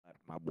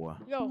my boy.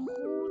 Yo,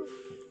 who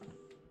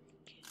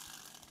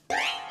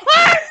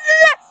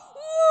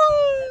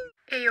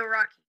Hey, yo,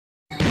 Rocky.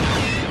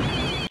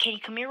 Can you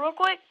come here real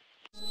quick?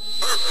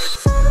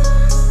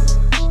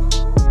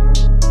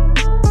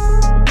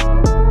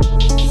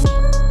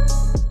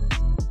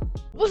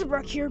 What's up,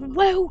 RockyRey?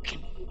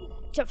 Welcome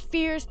to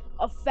Fears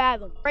of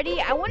Fathom.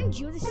 Ready? I wanted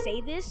you to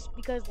say this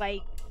because,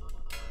 like,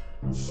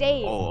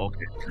 say it. Oh,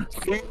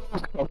 okay.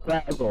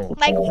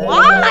 Like,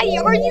 why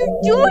are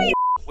you doing?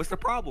 What's the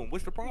problem?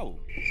 What's the problem?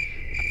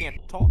 I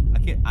can't talk.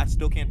 I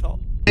still can't talk.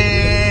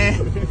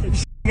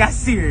 Got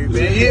serious,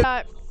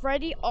 man.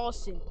 Freddie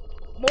ALSTON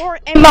MORE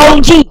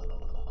MLG.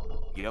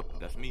 Yep,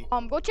 that's me.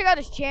 Go check out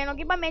his channel.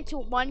 Get my man to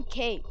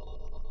 1K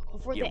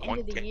before the end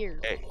of the year.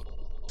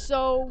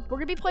 So we're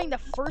gonna be playing the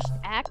first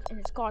act, and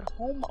it's called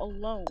Home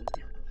Alone.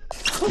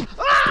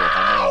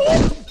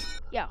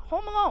 Yeah,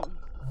 Home Alone.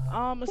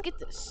 Let's get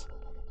this.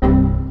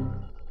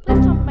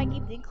 Please tell me my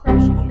game didn't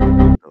crash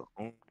again.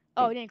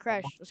 Oh, it didn't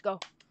crash. Let's go.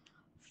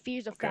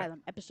 Fears of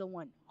Fathom, Episode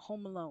 1,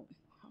 Home Alone.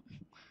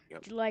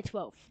 Yep. July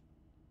 12th.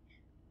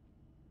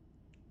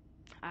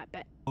 I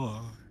bet.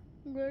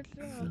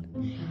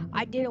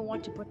 I didn't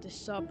want to put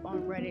this up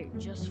on Reddit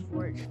just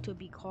for it to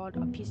be called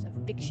a piece of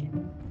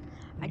fiction.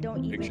 I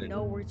don't even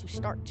know where to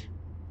start.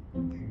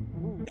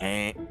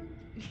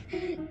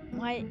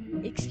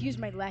 Excuse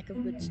my lack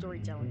of good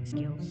storytelling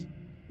skills.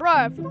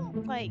 Bruh, if you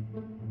don't, like,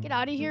 get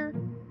out of here.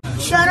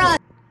 Shut up!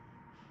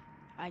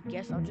 I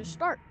guess I'll just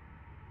start.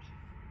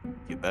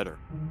 You better.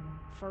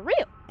 For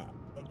real.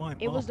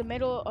 It was the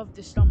middle of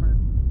the summer.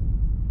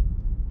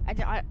 I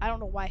don't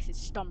know why I said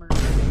summer.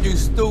 You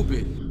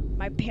stupid.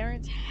 My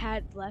parents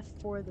had left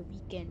for the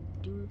weekend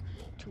due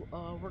to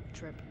a work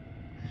trip,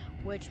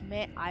 which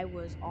meant I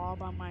was all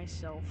by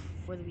myself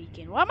for the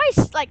weekend. Why am I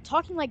like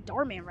talking like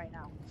Darman right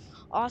now?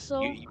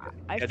 Also,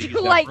 I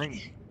feel like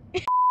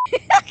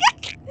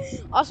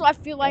I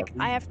feel like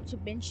I have to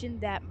mention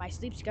that my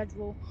sleep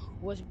schedule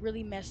was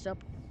really messed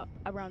up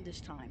around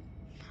this time.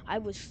 I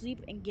would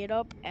sleep and get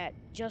up at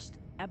just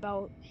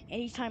about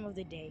any time of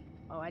the day.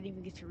 Oh, I didn't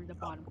even get to read the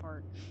bottom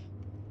part.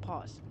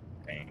 Pause.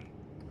 Dang.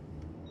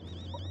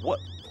 What?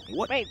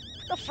 Wait,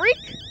 the freak?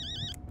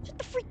 Shut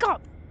the freak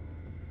up.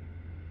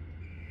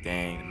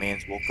 Dang, the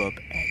man's woke up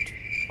at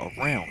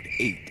around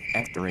 8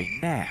 after a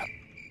nap.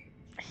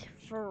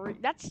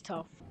 That's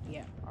tough.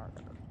 Yeah.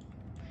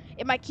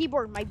 And my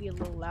keyboard might be a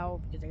little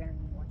loud because I got a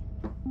new one.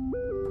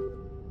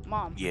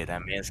 Mom. Yeah,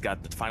 that man's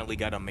finally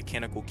got a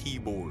mechanical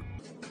keyboard.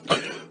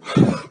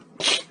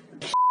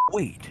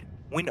 Wait,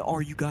 when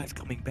are you guys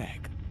coming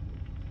back?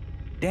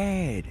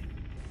 Dad.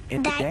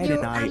 And Dad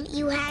and I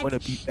want to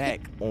be back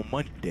on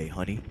Monday,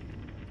 honey.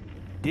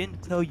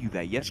 Didn't tell you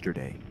that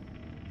yesterday.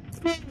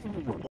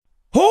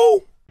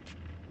 Who?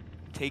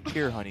 Take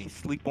care, honey.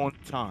 Sleep on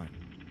time.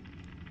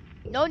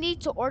 No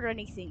need to order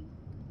anything.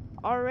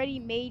 Already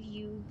made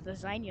you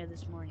lasagna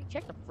this morning.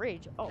 Check the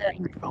fridge. Oh,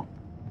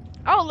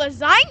 oh,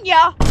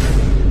 lasagna!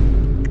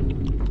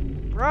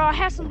 Bro, I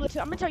had some. I'm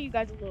gonna tell you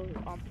guys a little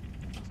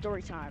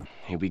story time.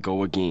 Here we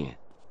go again.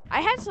 I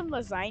had some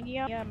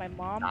lasagna. Yeah, my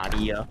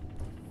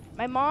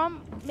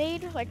mom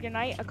made like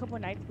a couple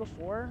nights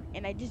before,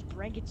 and I just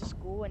bring it to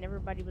school, and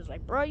everybody was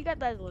like, "Bro, you got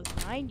that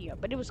lasagna,"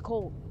 but it was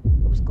cold.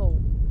 It was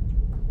cold.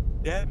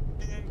 That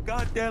man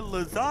got that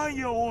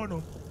lasagna on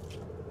him.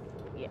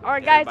 Yeah. All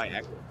right,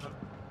 guys.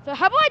 So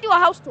how about I do a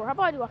house tour?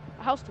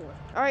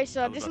 All right,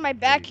 so this is my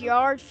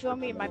backyard. Feel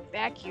me? My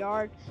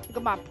backyard. Look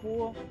at my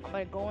pool. I'm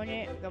gonna go in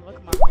it. Look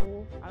at my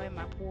pool. I'm in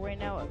my pool right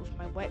now with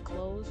my wet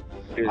clothes.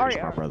 All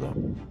right, my brother.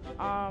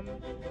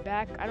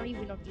 Back. I don't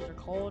even know if these are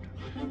called.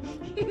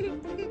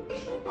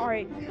 All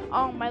right.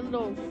 My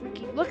little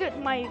freaking. Look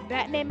at my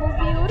Batman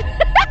mobile.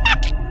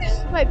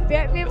 My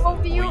Batman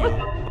mobile.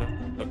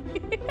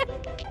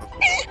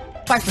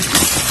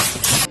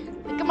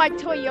 Look at my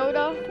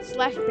Toyota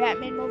 /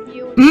 Batman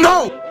mobile.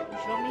 No! You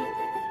feel me?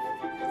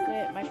 Look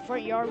at my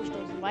front yard with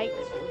those lights.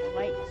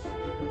 Look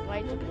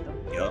at them.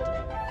 Yup.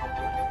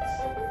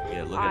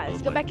 Yeah, look at those.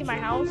 Let's go back in my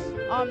house.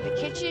 The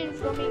kitchen,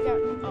 feel me?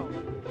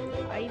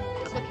 I even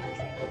click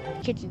anything.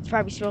 The kitchen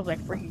probably smells like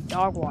freaking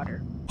dog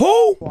water.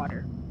 Who?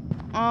 Water.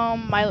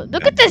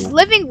 Look at this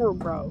living room,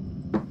 bro.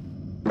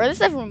 Bro, this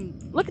living room.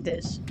 Look at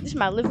this. This is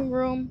my living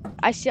room.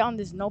 I sit on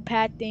this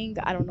notepad thing.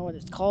 I don't know what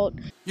it's called.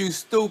 You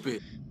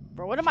stupid.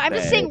 Bro, what am I? I'm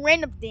just saying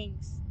random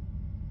things.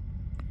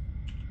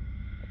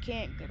 I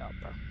can't get up,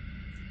 bro.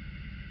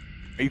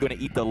 Are you gonna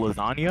eat the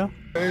lasagna?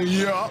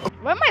 Yeah.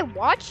 What am I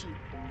watching?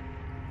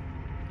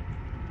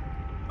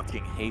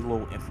 Fucking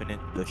Halo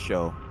Infinite, the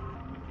show.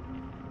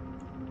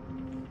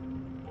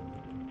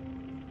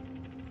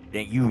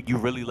 Then you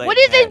really like. What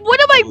is it?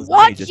 What am I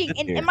watching?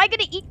 And am I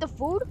gonna eat the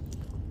food?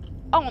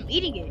 Oh, I'm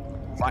eating it.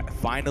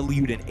 Finally,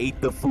 you done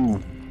ate the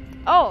food.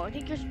 Oh, I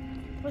think you're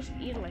supposed to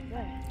eat it like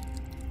that.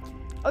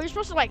 Oh, you're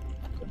supposed to like.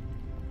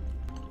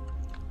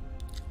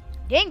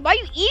 Dang, why are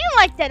you eating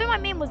like that? I thought my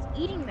man was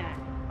eating that.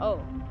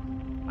 Oh,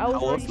 I was.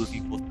 How else was he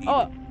supposed to eat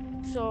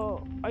it?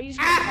 So are you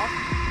supposed to talk?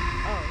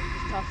 Oh, you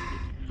just tossed me.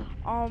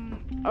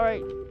 All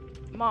right,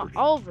 Mom,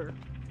 Oliver.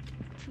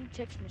 2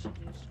 text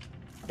messages.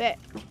 Bet.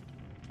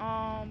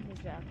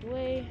 Move that out the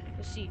way.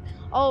 Let's see.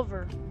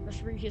 Oliver.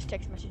 Let's read his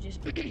text messages.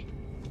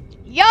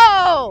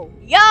 Yo!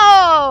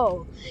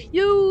 Yo!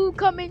 You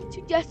coming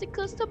to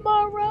Jessica's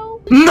tomorrow?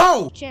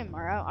 No! Chim,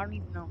 or I don't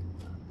even know.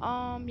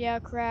 Yeah,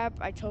 crap.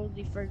 I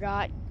totally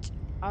forgot.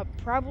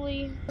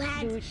 Probably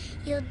do it.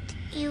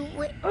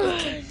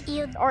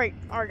 Alright,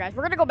 guys.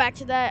 We're gonna go back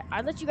to that.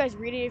 I'll let you guys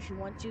read it if you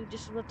want to.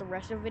 Just what the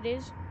rest of it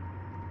is.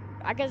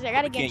 I guess I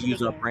gotta get can't to the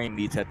use our game. brain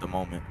meats at the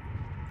moment.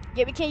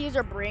 Yeah, we can't use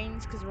our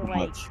brains because we're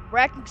like we're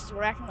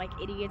acting like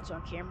idiots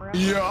on camera.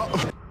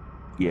 Yeah.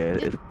 Yeah,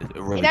 it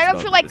really And I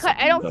don't feel like sucks.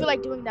 I don't feel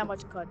like doing that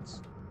much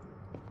cuts.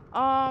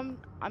 I'm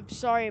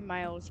sorry,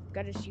 Miles.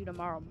 Gotta see you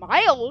tomorrow.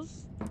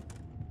 Miles?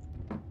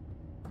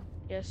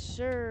 Yes,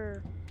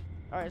 sir.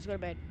 All right, let's go to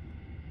bed.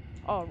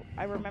 Oh,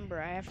 I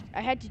remember. I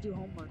had to do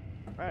homework.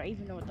 Or I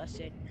even know what that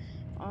said.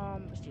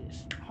 Let's do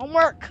this.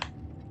 Homework.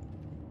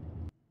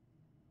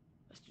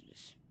 Let's do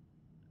this.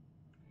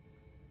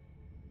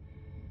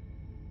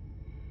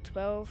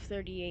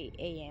 12:38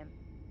 a.m.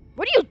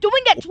 What are you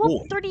doing at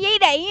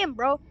 12:38 a.m.,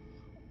 bro?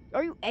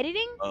 Are you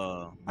editing?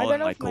 I don't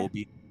know like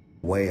Kobe.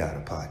 Way out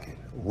of pocket.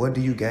 What do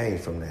you gain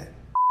from that?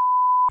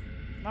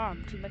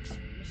 Mom, 2 messages.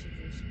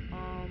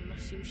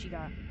 Let's see what she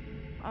got.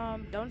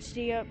 Don't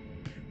stay up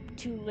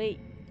too late,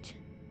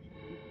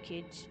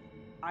 kids.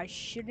 I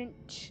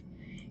shouldn't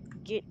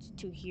get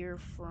to hear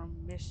from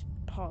Miss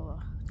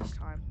Paula this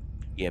time.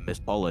 Yeah, Miss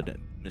Paula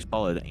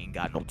ain't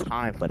got no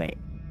time for that.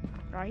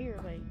 Right here,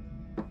 like.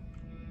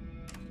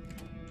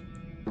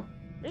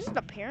 This is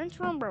the parents'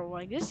 room, bro.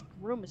 Like, this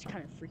room is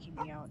kind of freaking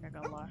me out, not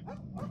gonna lie.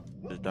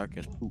 It's dark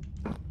as poop.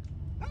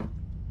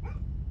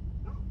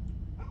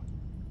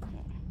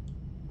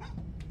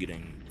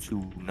 Getting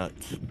too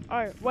nuts.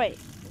 Alright, wait.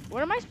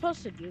 What am I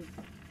supposed to do?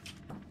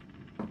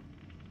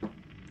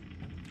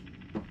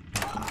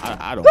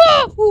 I don't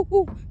know.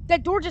 Ooh,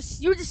 that door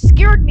you just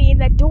scared me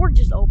and that door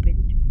just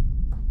opened.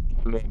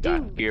 Man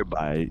got scared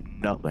by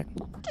nothing.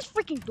 This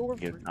freaking door.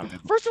 Yeah,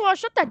 First of all,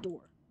 shut that door.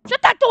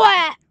 Shut that door!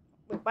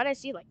 Wait, why did I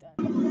see it like that?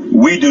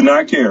 We do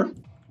not care.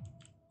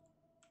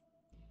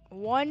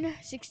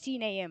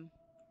 1:16 a.m.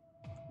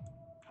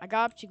 I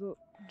got up to go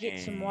get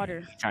some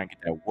water. Trying to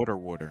get that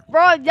water.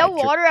 Bro, that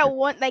water at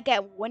 1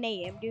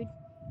 a.m., dude.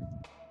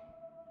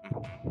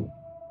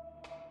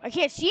 I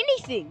can't see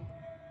anything.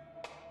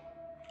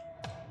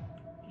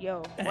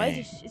 Yo, why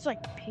is this? It's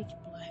like pitch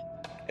black.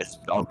 It's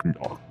dark.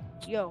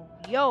 Yo,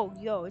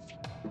 it's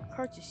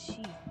hard to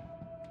see.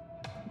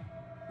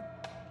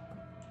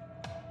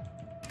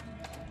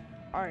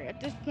 Alright, at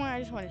this point, I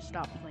just want to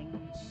stop playing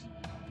this.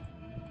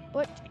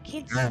 But I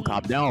can't see.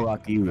 Calm down,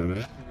 Rocky.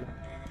 I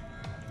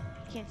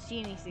can't see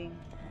anything.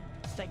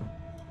 It's like,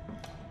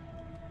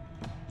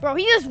 bro,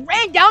 he just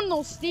ran down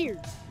those stairs.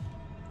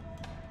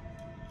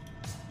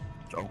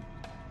 So.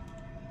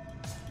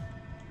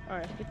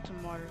 Alright, let's get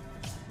some water.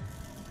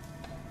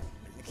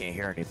 I can't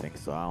hear anything,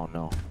 so I don't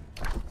know.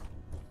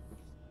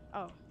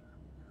 Oh.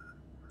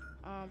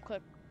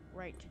 Click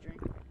right to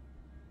drink.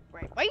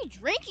 Right. Why are you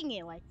drinking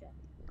it like that?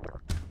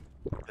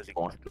 Because he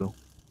wants to.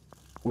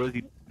 What is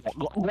he?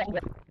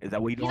 Is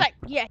that what he's doing? He's like,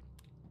 yeah.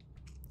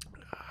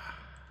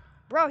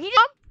 Bro, he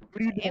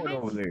What are you doing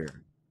over there?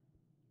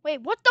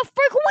 Wait, what the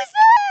frick? Who is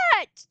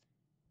that?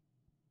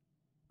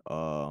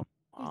 I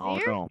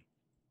don't know.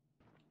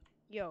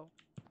 Yo.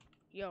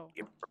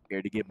 Get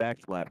prepared to get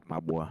backslapped, my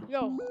boy.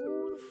 Yo.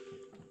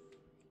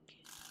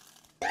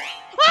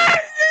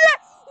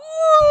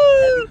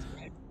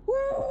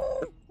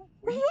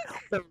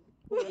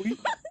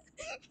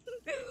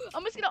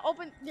 I'm just gonna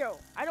open. Yo,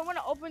 I don't want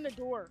to open the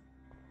door,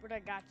 but I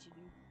got you,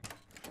 dude.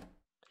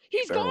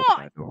 He's gone.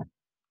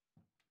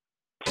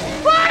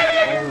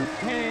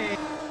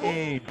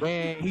 Hey,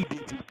 man, he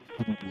did.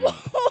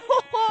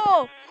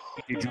 Whoa!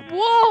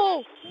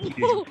 Whoa!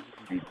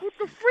 What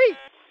the freak?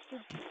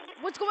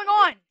 What's going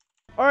on?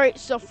 Alright,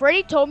 so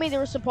Freddy told me there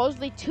were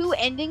supposedly 2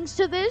 endings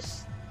to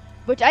this,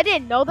 which I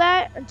didn't know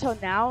that until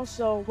now.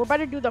 So we're about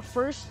to do the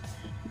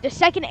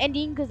second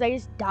ending because I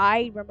just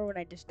died. Remember when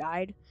I just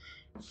died?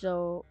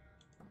 So,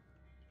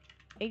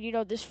 and you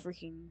know this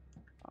freaking.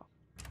 Oh,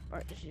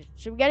 alright, this is.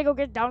 So we gotta go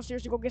get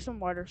downstairs to go get some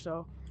water.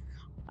 So,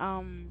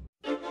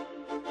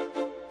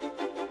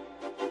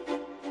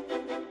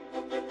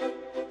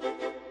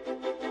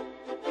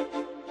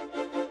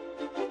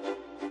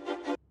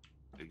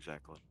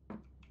 Exactly.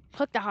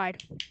 Click to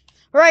hide.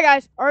 Alright,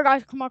 guys,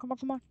 come on. What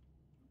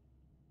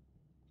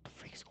the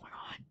freak is going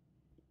on?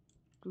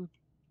 Dude.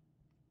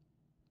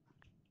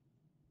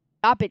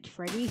 Stop it,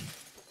 Freddy.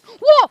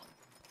 Whoa!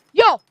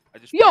 Yo!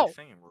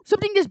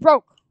 Something just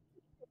broke.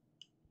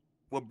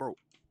 What broke?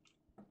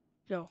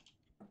 Yo.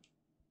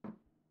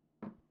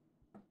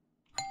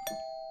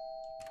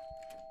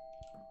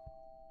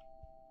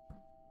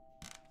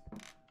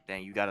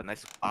 Dang, you got a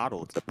nice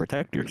bottle to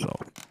protect yourself.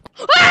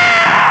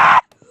 Ah!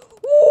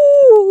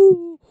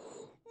 Ooh!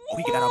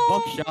 We got a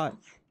buckshot.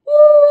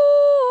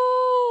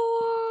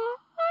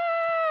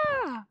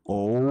 Ah!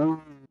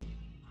 Oh.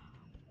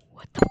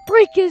 What the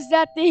freak is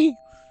that thing?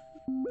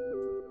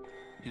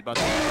 He's about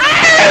to.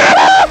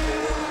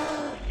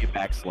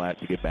 get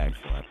backslapped. You get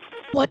backslapped.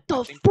 What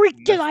the think freak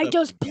you did messed I up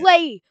just again.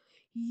 play?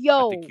 I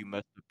Yo. think you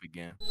messed up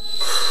again.